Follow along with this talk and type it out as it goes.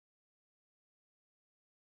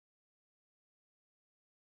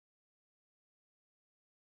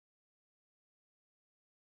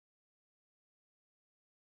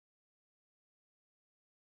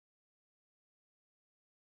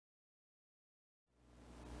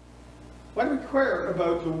Why do we care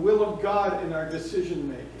about the will of God in our decision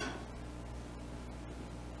making?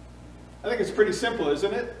 I think it's pretty simple,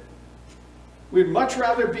 isn't it? We'd much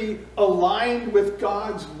rather be aligned with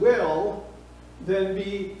God's will than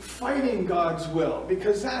be fighting God's will,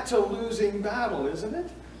 because that's a losing battle, isn't it?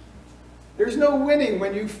 There's no winning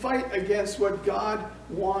when you fight against what God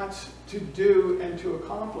wants to do and to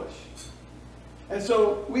accomplish. And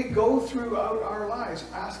so we go throughout our lives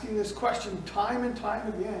asking this question time and time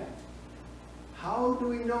again. How do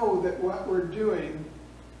we know that what we're doing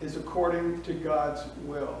is according to God's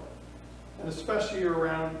will? And especially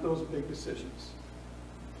around those big decisions.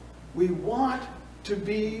 We want to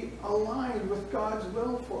be aligned with God's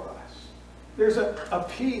will for us. There's a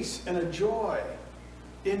peace and a joy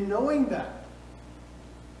in knowing that.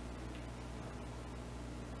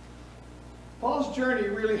 Paul's journey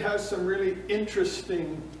really has some really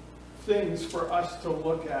interesting things for us to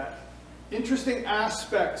look at. Interesting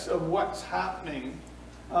aspects of what's happening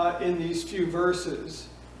in these few verses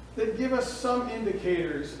that give us some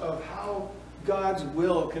indicators of how God's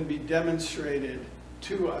will can be demonstrated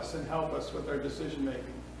to us and help us with our decision making.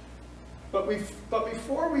 But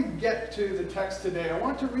before we get to the text today, I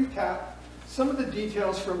want to recap some of the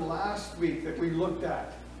details from last week that we looked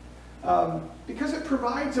at, because it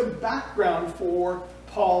provides a background for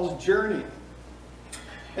Paul's journey.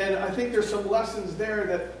 And I think there's some lessons there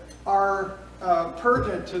that are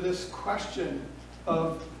pertinent to this question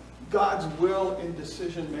of God's will in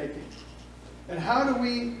decision making. And how do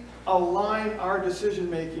we align our decision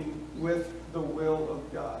making with the will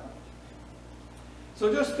of God?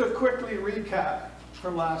 So just to quickly recap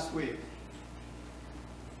from last week.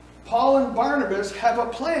 Paul and Barnabas have a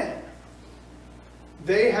plan.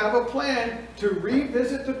 They have a plan to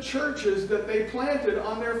revisit the churches that they planted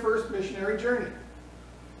on their first missionary journey.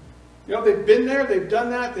 You know, they've been there, they've done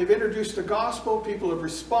that, they've introduced the gospel, people have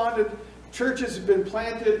responded, churches have been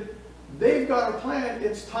planted. They've got a plan.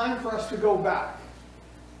 It's time for us to go back.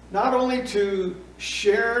 Not only to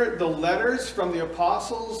share the letters from the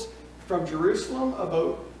apostles from Jerusalem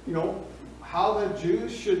about, you know, how the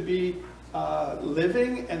Jews should be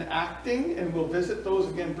living and acting, and we'll visit those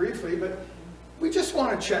again briefly, but we just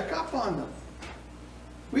want to check up on them.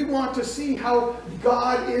 We want to see how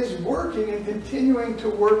God is working and continuing to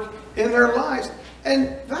work in their lives.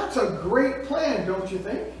 And that's a great plan, don't you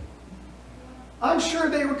think? I'm sure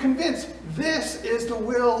they were convinced this is the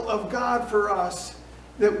will of God for us,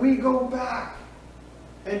 that we go back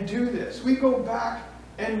and do this. We go back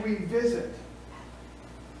and revisit.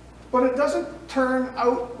 But it doesn't turn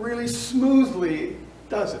out really smoothly,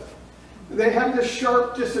 does it? They have this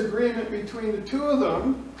sharp disagreement between the two of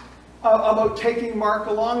them about taking Mark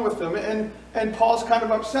along with them. And Paul's kind of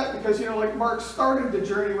upset because, you know, like Mark started the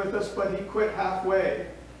journey with us, but he quit halfway.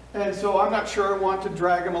 And so I'm not sure I want to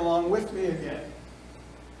drag him along with me again.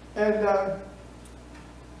 And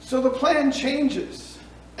so the plan changes,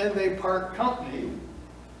 and they part company.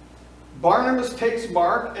 Barnabas takes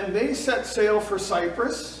Mark, and they set sail for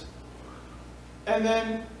Cyprus. And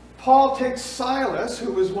then Paul takes Silas,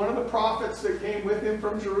 who was one of the prophets that came with him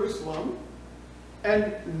from Jerusalem,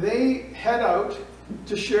 and they head out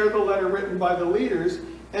to share the letter written by the leaders,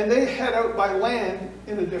 and they head out by land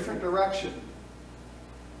in a different direction.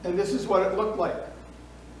 And this is what it looked like.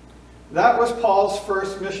 That was Paul's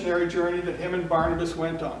first missionary journey that him and Barnabas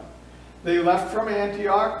went on. They left from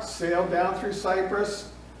Antioch, sailed down through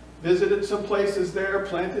Cyprus, visited some places there,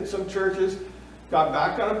 planted some churches, got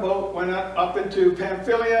back on a boat, went up into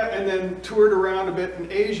Pamphylia, and then toured around a bit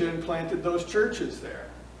in Asia and planted those churches there.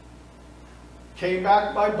 Came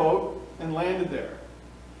back by boat and landed there.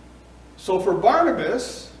 So for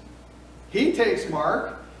Barnabas, he takes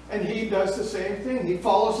Mark and he does the same thing. He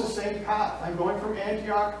follows the same path. I'm going from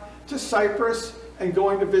Antioch to Cyprus and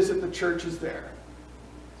going to visit the churches there.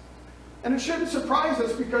 And it shouldn't surprise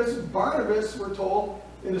us because Barnabas, we're told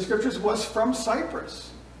in the scriptures, was from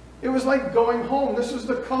Cyprus. It was like going home. This was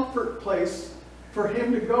the comfort place for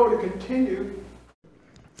him to go to continue.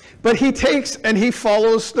 But he takes and he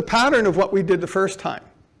follows the pattern of what we did the first time.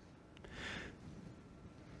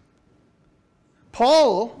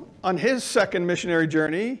 Paul, on his second missionary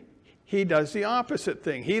journey, he does the opposite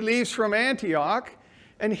thing. He leaves from Antioch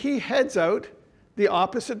and he heads out the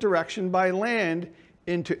opposite direction by land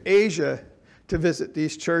into Asia to visit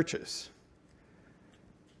these churches.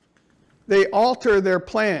 They alter their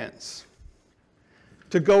plans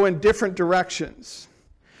to go in different directions.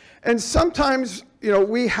 And sometimes, you know,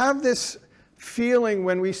 we have this feeling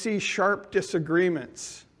when we see sharp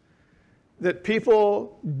disagreements that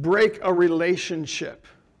people break a relationship.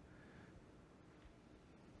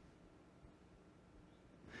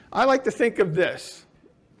 I like to think of this.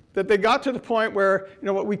 that they got to the point where, you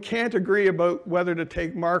know what, we can't agree about whether to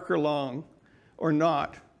take Mark along or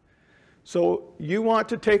not. So you want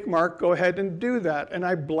to take Mark, go ahead and do that, and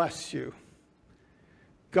I bless you.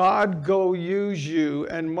 God go use you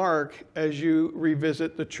and Mark as you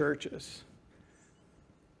revisit the churches.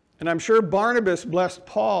 And I'm sure Barnabas blessed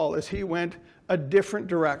Paul as he went a different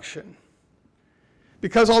direction.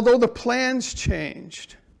 Because although the plans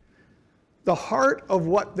changed, the heart of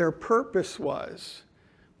what their purpose was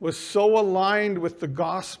so aligned with the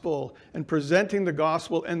gospel and presenting the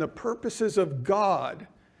gospel and the purposes of God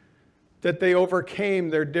that they overcame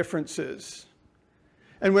their differences.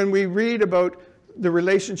 And when we read about the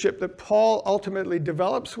relationship that Paul ultimately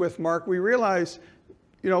develops with Mark, we realize,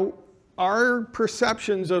 you know, our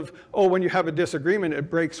perceptions of, oh, when you have a disagreement,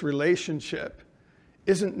 it breaks relationship,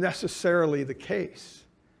 isn't necessarily the case.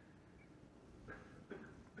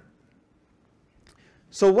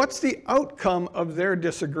 So what's the outcome of their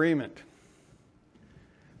disagreement?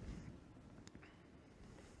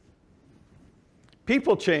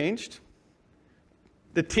 People changed.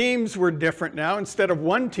 The teams were different now. Instead of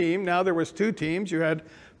one team, now there was two teams. You had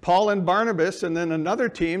Paul and Barnabas, and then another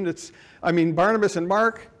team Barnabas and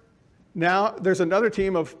Mark. Now there's another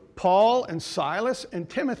team of Paul and Silas and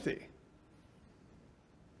Timothy.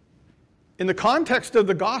 In the context of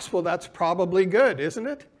the gospel, that's probably good, isn't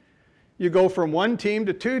it? You go from one team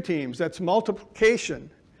to two teams. That's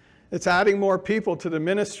multiplication. It's adding more people to the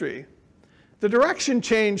ministry. The direction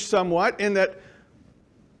changed somewhat in that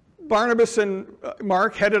Barnabas and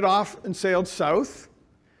Mark headed off and sailed south.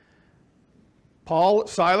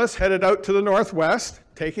 Silas headed out to the northwest,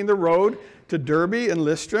 taking the road to Derbe and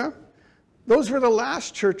Lystra. Those were the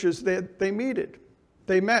last churches that they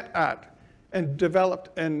met at and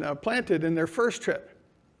developed and planted in their first trip.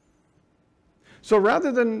 So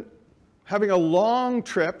rather than having a long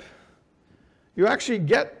trip, you actually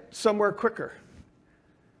get somewhere quicker.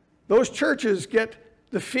 Those churches get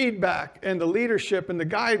the feedback and the leadership and the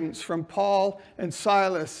guidance from Paul and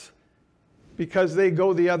Silas because they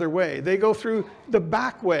go the other way. They go through the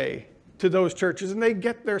back way to those churches and they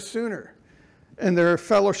get there sooner and their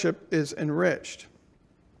fellowship is enriched.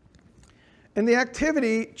 And the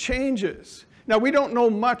activity changes. Now, we don't know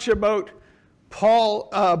much about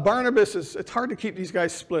Barnabas. It's hard to keep these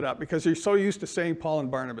guys split up because you're so used to saying Paul and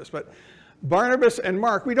Barnabas. But Barnabas and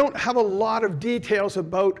Mark, we don't have a lot of details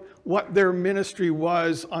about what their ministry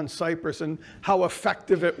was on Cyprus and how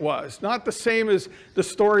effective it was. Not the same as the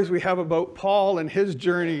stories we have about Paul and his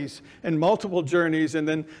journeys and multiple journeys and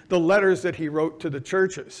then the letters that he wrote to the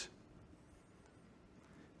churches.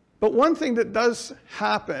 But one thing that does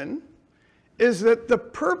happen is that the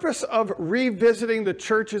purpose of revisiting the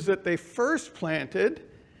churches that they first planted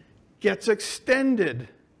gets extended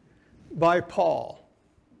by Paul.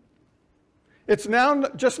 It's now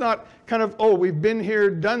just not kind of, oh, we've been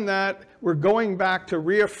here, done that. We're going back to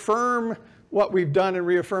reaffirm what we've done and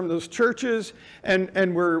reaffirm those churches.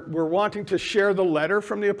 And we're wanting to share the letter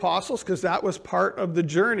from the apostles because that was part of the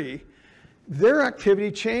journey. Their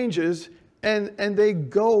activity changes and they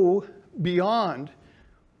go beyond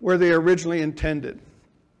where they originally intended.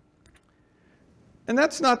 And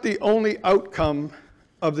that's not the only outcome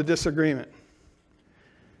of the disagreement.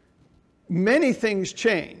 Many things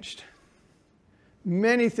changed.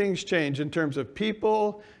 Many things changed in terms of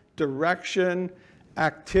people, direction,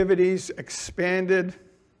 activities expanded.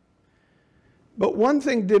 But one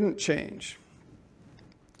thing didn't change,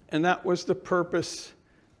 and that was the purpose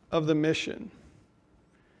of the mission.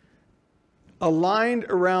 Aligned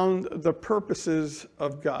around the purposes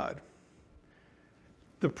of God,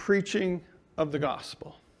 the preaching of the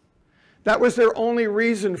gospel. That was their only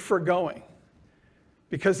reason for going,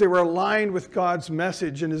 because they were aligned with God's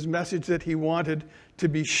message and his message that he wanted to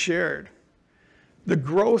be shared. The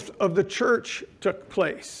growth of the church took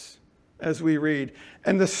place, as we read,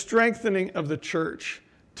 and the strengthening of the church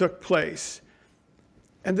took place,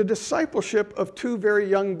 and the discipleship of two very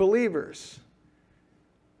young believers,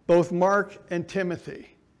 both Mark and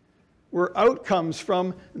Timothy, were outcomes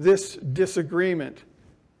from this disagreement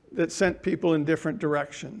that sent people in different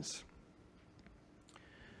directions.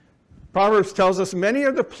 Proverbs tells us many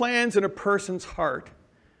are the plans in a person's heart,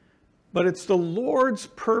 but it's the Lord's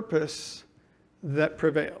purpose that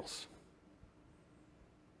prevails.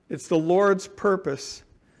 It's the Lord's purpose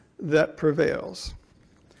that prevails.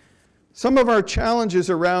 Some of our challenges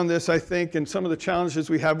around this, I think, and some of the challenges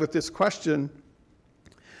we have with this question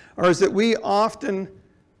is that we often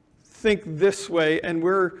think this way, and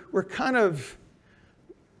we're kind of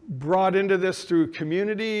brought into this through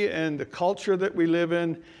community and the culture that we live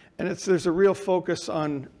in, and there's a real focus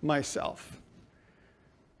on myself.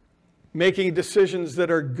 making decisions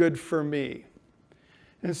that are good for me.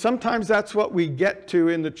 And sometimes that's what we get to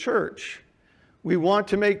in the church. We want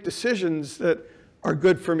to make decisions that are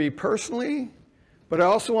good for me personally, but I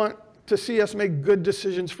also want to see us make good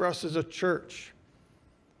decisions for us as a church.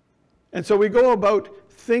 And so we go about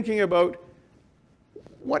thinking about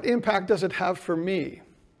what impact does it have for me?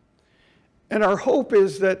 And our hope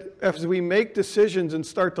is that as we make decisions and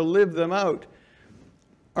start to live them out,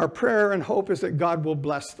 our prayer and hope is that God will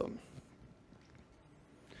bless them.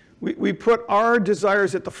 We put our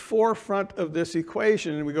desires at the forefront of this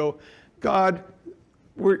equation, and we go, God,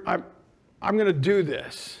 I'm going to do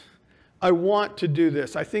this. I want to do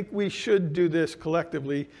this. I think we should do this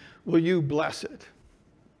collectively. Will you bless it?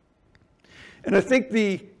 And I think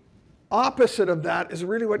the opposite of that is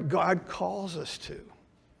really what God calls us to.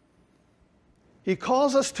 He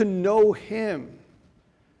calls us to know him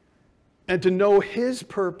and to know his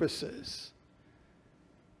purposes,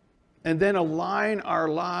 and then align our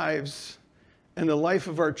lives and the life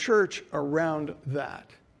of our church around that.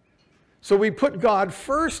 So we put God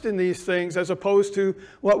first in these things, as opposed to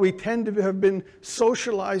what we tend to have been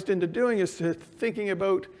socialized into doing, is to thinking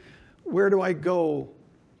about, where do I go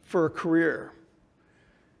for a career?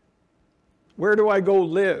 Where do I go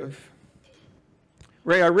live?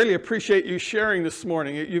 Ray, I really appreciate you sharing this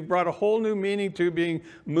morning. You've brought a whole new meaning to being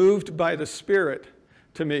moved by the Spirit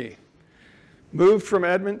to me. Moved from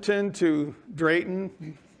Edmonton to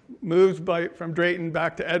Drayton, from Drayton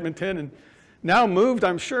back to Edmonton, and now moved,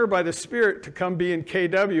 I'm sure, by the Spirit to come be in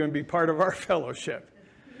KW and be part of our fellowship.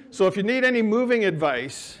 So if you need any moving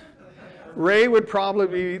advice, Ray would probably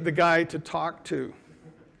be the guy to talk to.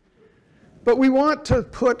 But we want to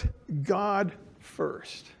put God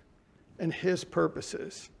first and his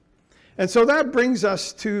purposes. And so that brings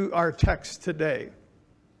us to our text today,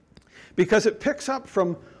 because it picks up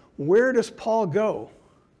from, where does Paul go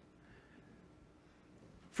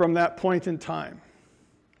from that point in time?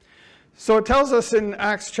 So it tells us in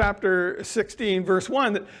Acts chapter 16, verse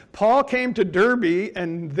 1, that Paul came to Derbe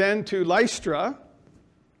and then to Lystra,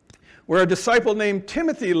 where a disciple named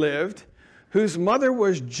Timothy lived, whose mother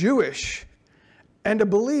was Jewish and a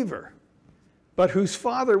believer, but whose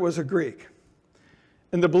father was a Greek.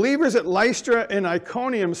 And the believers at Lystra and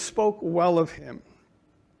Iconium spoke well of him.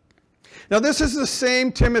 Now, this is the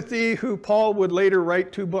same Timothy who Paul would later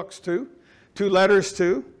write 2 letters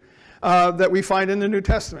to, that we find in the New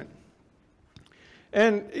Testament.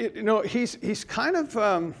 And, you know, he's kind of,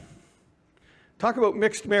 talk about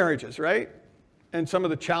mixed marriages, right? And some of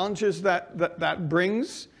the challenges that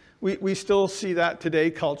brings. We still see that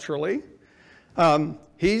today culturally.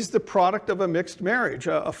 He's the product of a mixed marriage,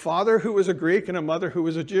 a father who was a Greek and a mother who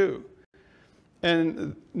was a Jew.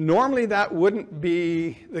 And normally that wouldn't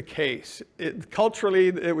be the case. Culturally,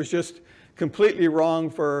 it was just completely wrong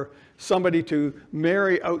for somebody to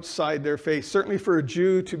marry outside their faith, certainly for a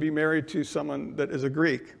Jew to be married to someone that is a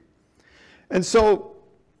Greek. And so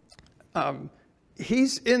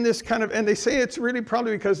he's in this kind of, and they say it's really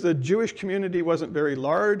probably because the Jewish community wasn't very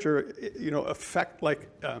large, or, you know,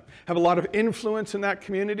 have a lot of influence in that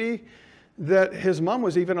community, that his mom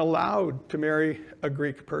was even allowed to marry a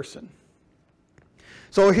Greek person.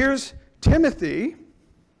 So here's Timothy,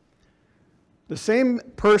 the same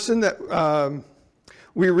person that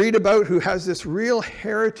we read about, who has this real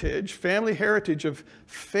heritage, family heritage of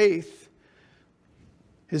faith.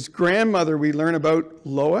 His grandmother, we learn about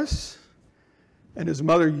Lois, and his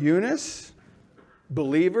mother Eunice,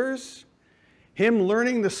 believers. Him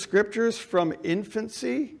learning the scriptures from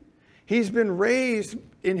infancy. He's been raised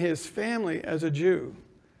in his family as a Jew.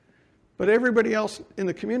 But everybody else in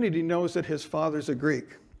the community knows that his father's a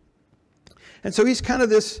Greek. And so he's kind of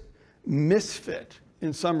this misfit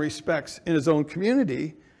in some respects in his own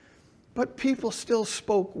community, but people still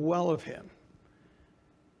spoke well of him.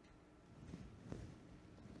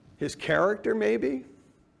 His character, maybe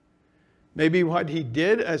what he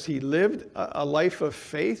did as he lived a life of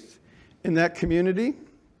faith in that community.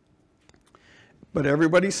 But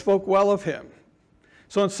everybody spoke well of him.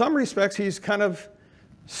 So in some respects, he's kind of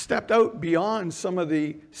stepped out beyond some of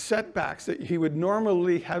the setbacks that he would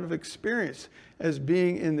normally have experienced as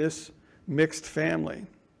being in this mixed family.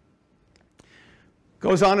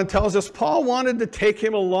 Goes on and tells us Paul wanted to take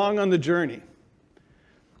him along on the journey.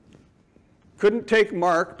 Couldn't take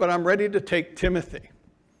Mark, but I'm ready to take Timothy.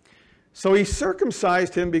 So he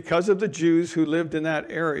circumcised him because of the Jews who lived in that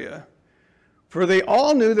area, for they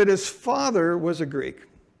all knew that his father was a Greek.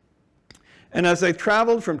 And as they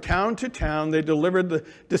traveled from town to town, they delivered the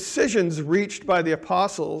decisions reached by the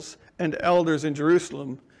apostles and elders in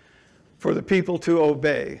Jerusalem for the people to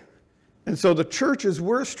obey. And so the churches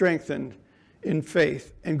were strengthened in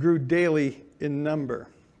faith and grew daily in number.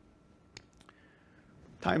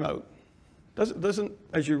 Time out. Doesn't,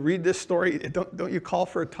 as you read this story, don't you call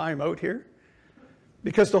for a time out here?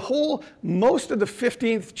 Because most of the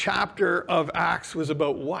 15th chapter of Acts was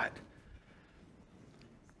about what?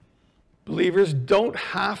 Believers don't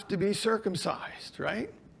have to be circumcised,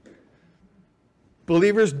 right?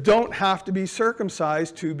 Believers don't have to be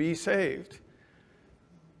circumcised to be saved.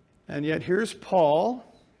 And yet here's Paul,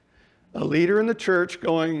 a leader in the church,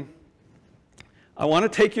 going, I want to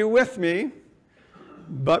take you with me,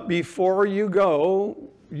 but before you go,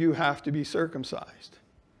 you have to be circumcised.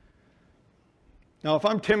 Now, if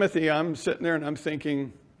I'm Timothy, I'm sitting there and I'm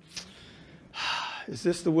thinking, is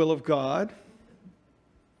this the will of God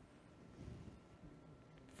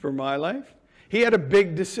for my life? He had a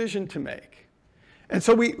big decision to make. And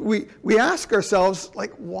so we ask ourselves,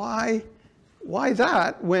 like, why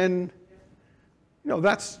that when,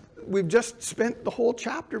 we've just spent the whole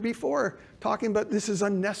chapter before talking about this is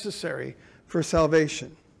unnecessary for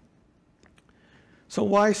salvation. So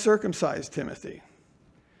why circumcise, Timothy?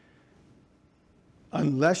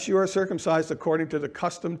 Unless you are circumcised according to the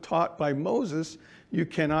custom taught by Moses, you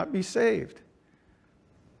cannot be saved.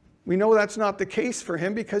 We know that's not the case for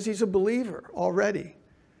him because he's a believer already.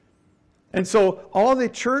 And so all the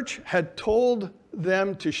church had told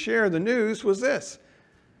them to share the news was this.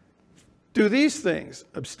 Do these things: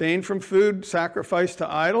 abstain from food sacrificed to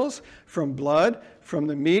idols, from blood, from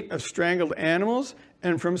the meat of strangled animals,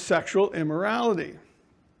 and from sexual immorality.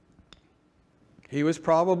 He was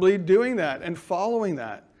probably doing that and following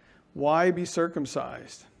that. Why be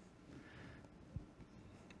circumcised?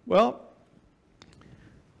 Well,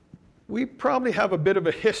 we probably have a bit of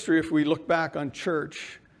a history, if we look back on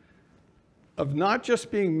church, of not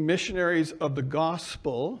just being missionaries of the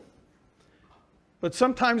gospel, but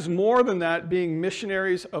sometimes more than that, being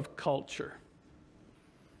missionaries of culture.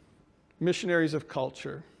 Missionaries of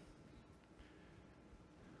culture.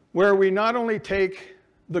 Where we not only take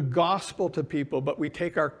the gospel to people, but we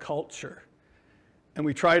take our culture and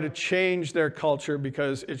we try to change their culture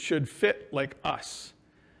because it should fit like us.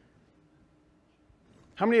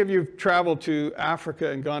 How many of you have traveled to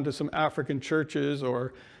Africa and gone to some African churches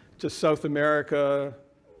or to South America?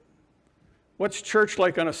 What's church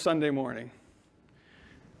like on a Sunday morning?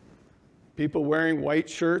 People wearing white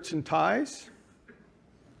shirts and ties?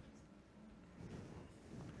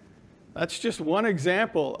 That's just one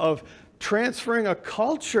example of transferring a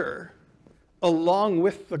culture along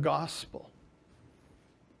with the gospel.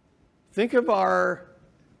 Think of our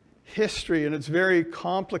history, and it's very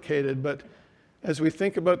complicated, but as we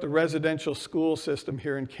think about the residential school system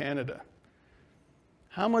here in Canada,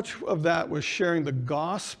 how much of that was sharing the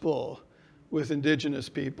gospel with Indigenous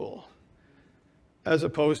people, as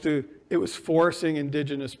opposed to it was forcing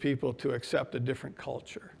Indigenous people to accept a different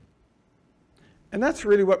culture? And that's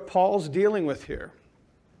really what Paul's dealing with here.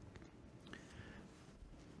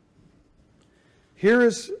 Here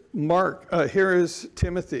is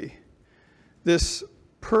Timothy, this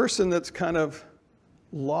person that's kind of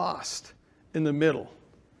lost in the middle.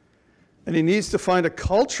 And he needs to find a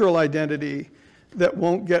cultural identity that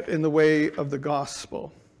won't get in the way of the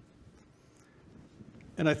gospel.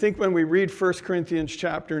 And I think when we read 1 Corinthians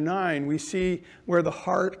chapter 9, we see where the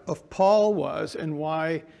heart of Paul was and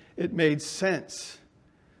why it made sense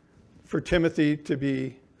for Timothy to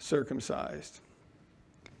be circumcised.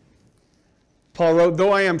 Paul wrote,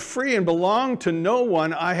 though I am free and belong to no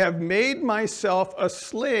one, I have made myself a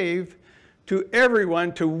slave to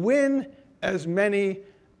everyone to win as many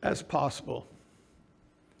as possible.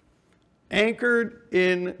 Anchored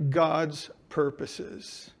in God's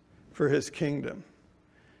purposes for his kingdom.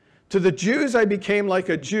 To the Jews I became like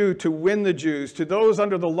a Jew to win the Jews. To those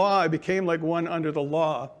under the law I became like one under the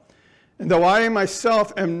law. And though I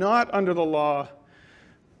myself am not under the law,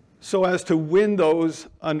 so as to win those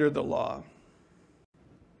under the law.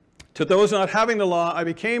 To those not having the law, I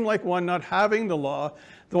became like one not having the law,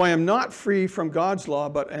 though I am not free from God's law,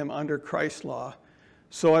 but am under Christ's law,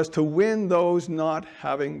 so as to win those not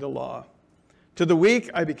having the law. To the weak,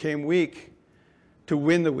 I became weak, to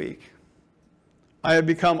win the weak. I have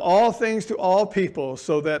become all things to all people,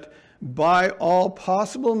 so that by all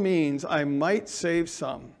possible means I might save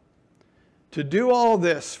some. To do all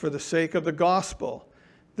this for the sake of the gospel,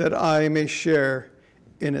 that I may share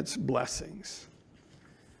in its blessings.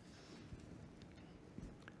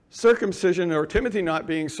 Circumcision, or Timothy not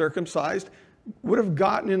being circumcised, would have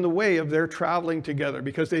gotten in the way of their traveling together,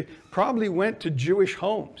 because they probably went to Jewish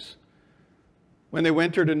homes when they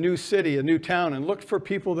entered a new city, a new town, and looked for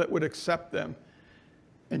people that would accept them.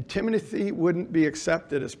 And Timothy wouldn't be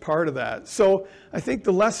accepted as part of that. So I think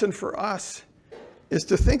the lesson for us is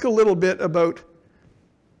to think a little bit about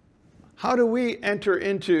how do we enter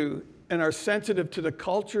into and are sensitive to the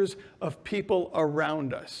cultures of people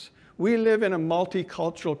around us. We live in a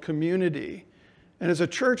multicultural community, and as a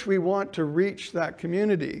church, we want to reach that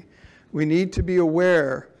community. We need to be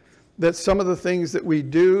aware that some of the things that we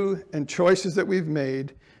do and choices that we've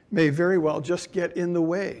made may very well just get in the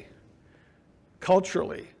way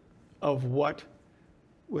culturally of what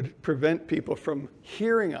would prevent people from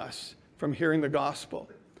hearing us, from hearing the gospel.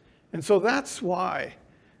 And so that's why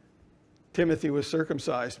Timothy was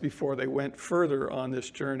circumcised before they went further on this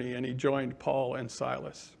journey, and he joined Paul and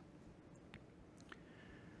Silas.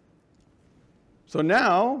 So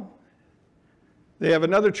now they have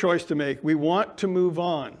another choice to make. We want to move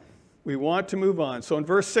on. We want to move on. So in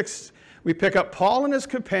verse 6, we pick up, Paul and his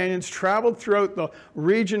companions traveled throughout the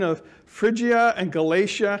region of Phrygia and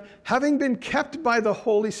Galatia, having been kept by the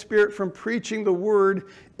Holy Spirit from preaching the word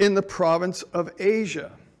in the province of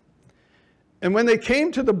Asia. And when they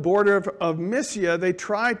came to the border of Mysia, they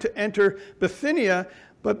tried to enter Bithynia,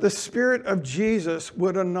 but the Spirit of Jesus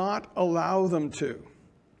would not allow them to.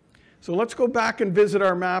 So let's go back and visit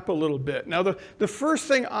our map a little bit. Now, the first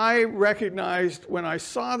thing I recognized when I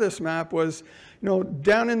saw this map was,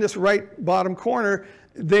 down in this right bottom corner,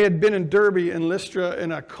 they had been in Derbe and Lystra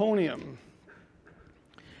and Iconium.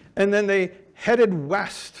 And then they headed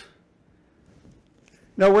west.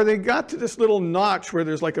 Now, where they got to this little notch where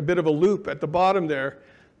there's like a bit of a loop at the bottom there,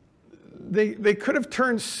 they could have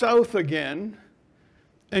turned south again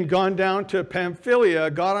and gone down to Pamphylia,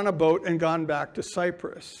 got on a boat, and gone back to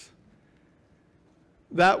Cyprus.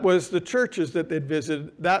 That was the churches that they'd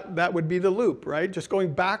visited. That would be the loop, right? Just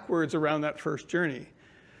going backwards around that first journey.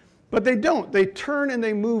 But they don't. They turn and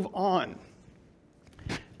they move on.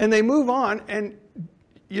 And they move on, and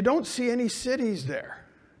you don't see any cities there.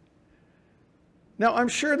 Now, I'm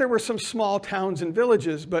sure there were some small towns and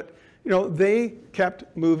villages, but, they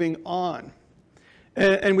kept moving on.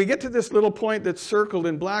 And we get to this little point that's circled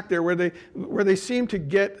in black there where they seem to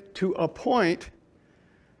get to a point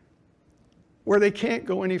where they can't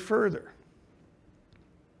go any further.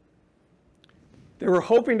 They were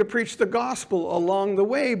hoping to preach the gospel along the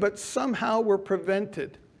way, but somehow were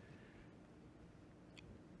prevented.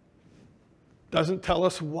 Doesn't tell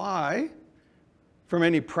us why, from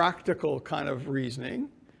any practical kind of reasoning.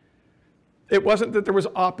 It wasn't that there was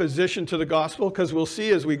opposition to the gospel, because we'll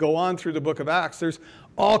see as we go on through the book of Acts, there's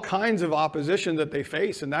all kinds of opposition that they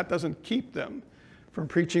face, and that doesn't keep them from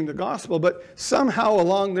preaching the gospel. But somehow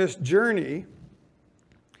along this journey,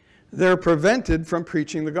 they're prevented from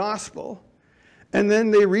preaching the gospel. And then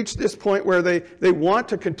they reach this point where they want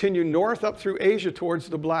to continue north up through Asia towards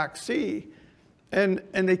the Black Sea, and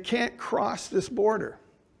they can't cross this border.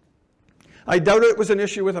 I doubt it was an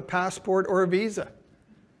issue with a passport or a visa.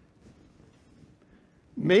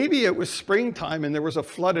 Maybe it was springtime and there was a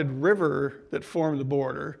flooded river that formed the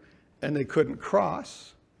border and they couldn't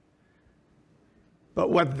cross.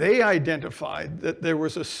 But what they identified, that there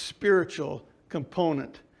was a spiritual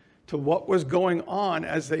component to what was going on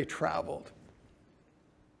as they traveled.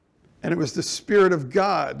 And it was the Spirit of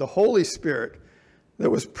God, the Holy Spirit, that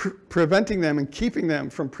was preventing them and keeping them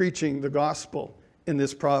from preaching the gospel in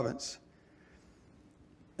this province.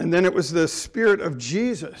 And then it was the Spirit of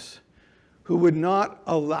Jesus who would not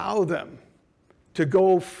allow them to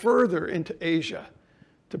go further into Asia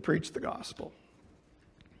to preach the gospel.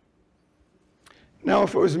 Now,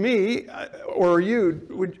 if it was me or you,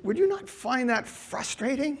 would you not find that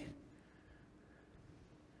frustrating?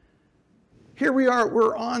 Here we are,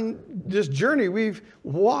 we're on this journey. We've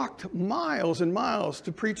walked miles and miles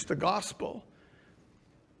to preach the gospel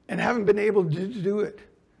and haven't been able to do it.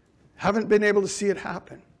 Haven't been able to see it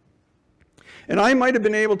happen. And I might have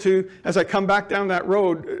been able to, as I come back down that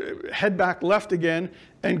road, head back left again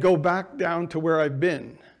and go back down to where I've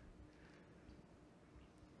been.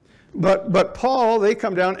 But Paul, they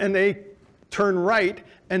come down and they turn right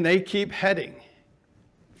and they keep heading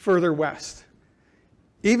further west.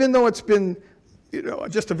 Even though it's been,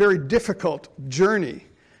 just a very difficult journey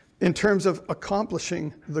in terms of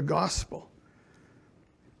accomplishing the gospel.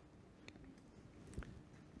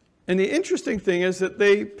 And the interesting thing is that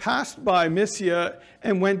they passed by Mysia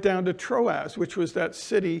and went down to Troas, which was that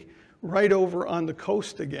city right over on the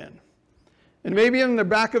coast again. And maybe in the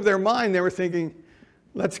back of their mind, they were thinking,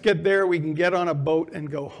 let's get there, we can get on a boat and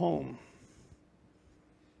go home.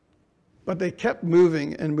 But they kept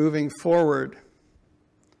moving and moving forward.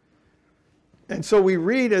 And so we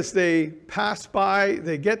read as they pass by,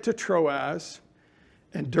 they get to Troas,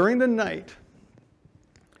 and during the night,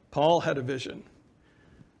 Paul had a vision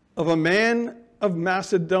of a man of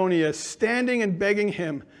Macedonia standing and begging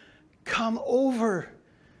him, come over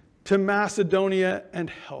to Macedonia and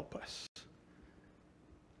help us.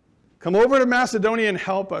 Come over to Macedonia and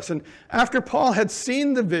help us. And after Paul had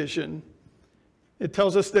seen the vision, it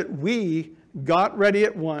tells us that we got ready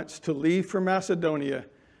at once to leave for Macedonia,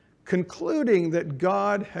 concluding that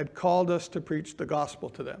God had called us to preach the gospel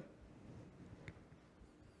to them.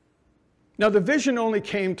 Now, the vision only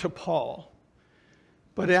came to Paul,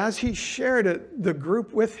 but as he shared it, the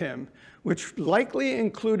group with him, which likely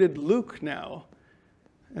included Luke now,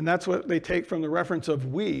 and that's what they take from the reference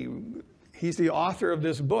of we. He's the author of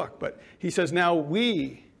this book, but he says, now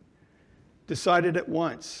we decided at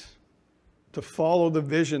once to follow the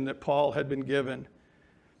vision that Paul had been given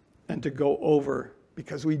and to go over,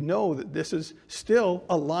 because we know that this is still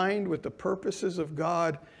aligned with the purposes of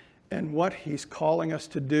God, and what he's calling us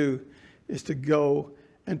to do is to go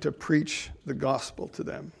and to preach the gospel to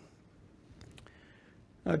them.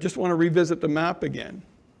 I just want to revisit the map again.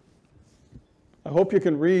 I hope you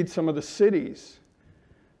can read some of the cities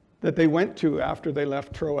that they went to after they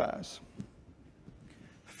left Troas.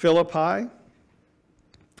 Philippi,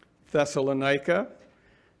 Thessalonica,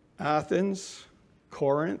 Athens,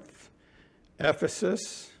 Corinth,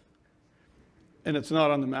 Ephesus, and it's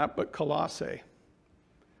not on the map, but Colossae.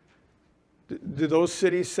 Do those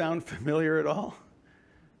cities sound familiar at all?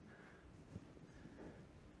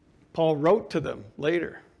 Paul wrote to them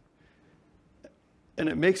later, and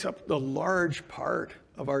it makes up the large part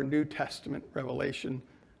of our New Testament revelation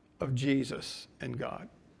of Jesus and God.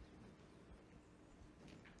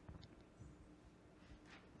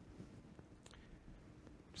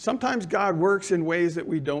 Sometimes God works in ways that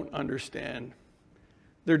we don't understand.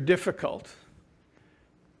 They're difficult.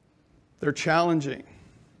 They're challenging.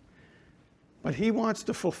 But he wants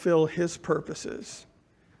to fulfill his purposes.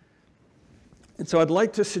 And so I'd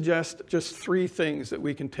like to suggest just 3 things that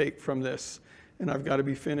we can take from this. And I've got to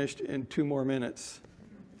be finished in 2 more minutes,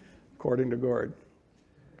 according to Gord.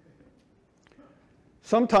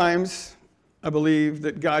 Sometimes I believe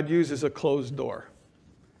that God uses a closed door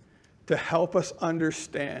to help us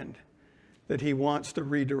understand that he wants to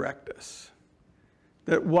redirect us.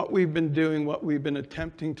 That what we've been doing, what we've been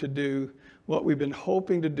attempting to do, what we've been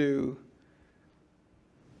hoping to do,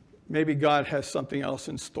 maybe God has something else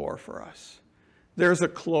in store for us. There's a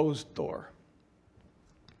closed door.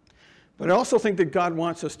 But I also think that God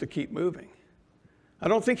wants us to keep moving. I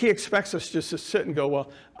don't think he expects us just to sit and go,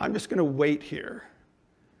 well, I'm just going to wait here.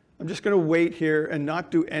 I'm just going to wait here and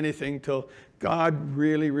not do anything till God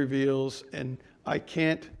really reveals, and I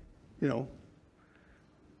can't,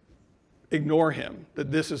 ignore him,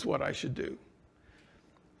 that this is what I should do.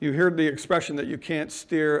 You heard the expression that you can't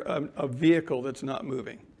steer a vehicle that's not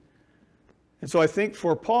moving. And so I think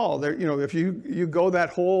for Paul, there, if you go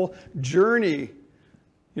that whole journey,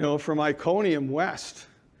 from Iconium west,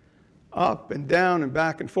 up and down and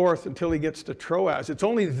back and forth until he gets to Troas, it's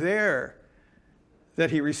only there that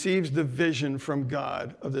he receives the vision from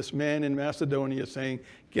God of this man in Macedonia saying,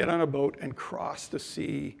 get on a boat and cross the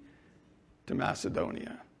sea to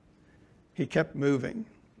Macedonia. He kept moving.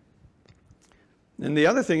 And the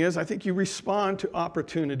other thing is, I think you respond to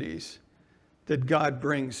opportunities that God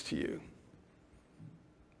brings to you.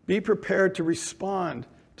 Be prepared to respond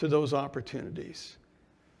to those opportunities.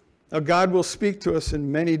 Now, God will speak to us in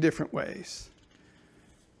many different ways,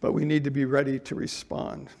 but we need to be ready to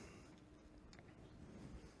respond.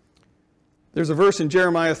 There's a verse in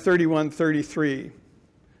Jeremiah 31:33,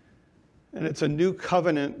 and it's a new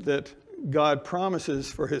covenant that God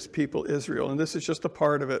promises for his people Israel, and this is just a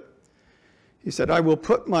part of it. He said, I will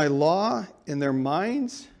put my law in their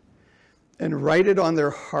minds and write it on their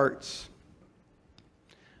hearts.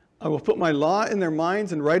 I will put my law in their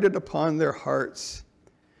minds and write it upon their hearts.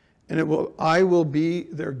 And I will be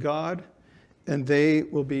their God, and they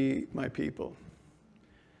will be my people.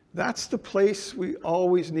 That's the place we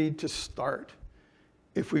always need to start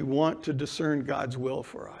if we want to discern God's will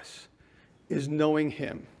for us, is knowing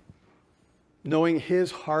him, knowing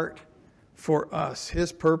his heart for us,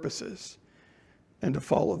 his purposes, and to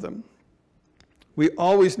follow them. We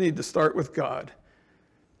always need to start with God,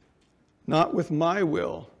 not with my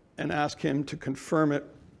will, and ask him to confirm it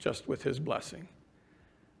just with his blessing.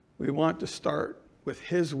 We want to start with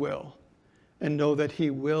his will and know that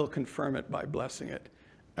he will confirm it by blessing it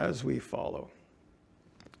as we follow.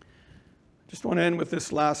 Just want to end with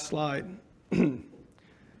this last slide.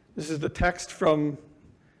 This is the text from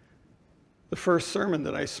the first sermon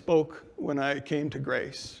that I spoke when I came to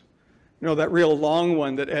grace. That real long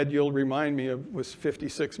one that Ed, you'll remind me of, was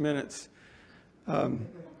 56 minutes.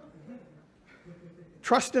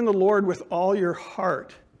 Trust in the Lord with all your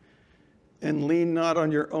heart and lean not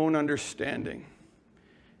on your own understanding.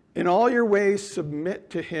 In all your ways, submit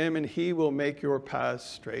to him, and he will make your paths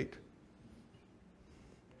straight.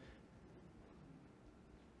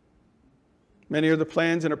 Many are the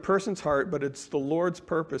plans in a person's heart, but it's the Lord's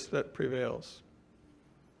purpose that prevails.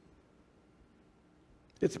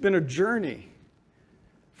 It's been a journey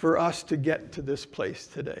for us to get to this place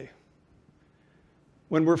today.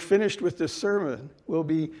 When we're finished with this sermon, we'll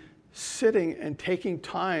be sitting and taking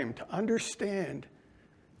time to understand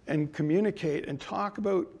and communicate and talk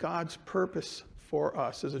about God's purpose for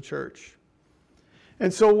us as a church.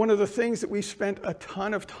 And so one of the things that we spent a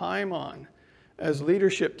ton of time on as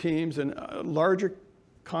leadership teams and larger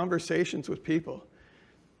conversations with people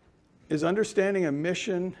is understanding a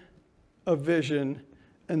mission, a vision,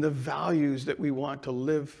 and the values that we want to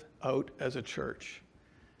live out as a church.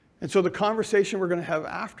 And so the conversation we're going to have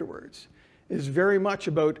afterwards is very much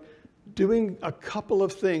about doing a couple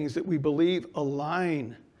of things that we believe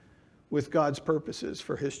align with God's purposes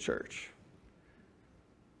for his church.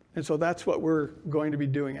 And so that's what we're going to be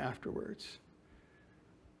doing afterwards.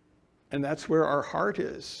 And that's where our heart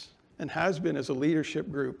is and has been as a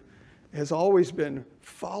leadership group, has always been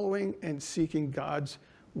following and seeking God's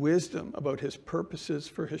wisdom about his purposes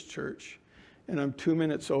for his church. And I'm 2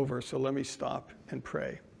 minutes over, so let me stop and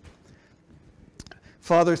pray.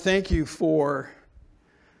 Father, thank you for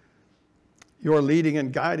your leading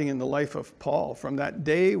and guiding in the life of Paul from that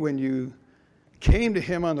day when you came to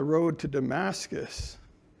him on the road to Damascus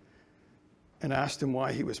and asked him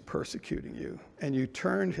why he was persecuting you. And you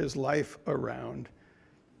turned his life around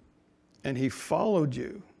and he followed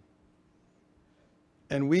you.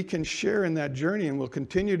 And we can share in that journey, and we'll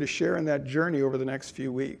continue to share in that journey over the next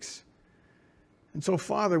few weeks. And so,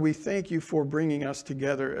 Father, we thank you for bringing us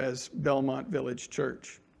together as Belmont Village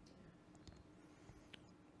Church.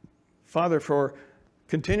 Father, for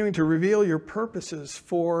continuing to reveal your purposes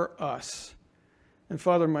for us. And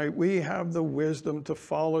Father, might we have the wisdom to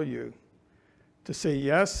follow you, to say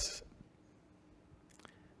yes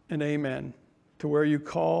and amen to where you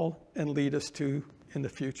call and lead us to in the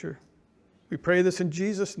future. We pray this in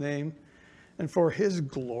Jesus' name and for his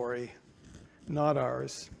glory, not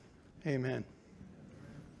ours. Amen.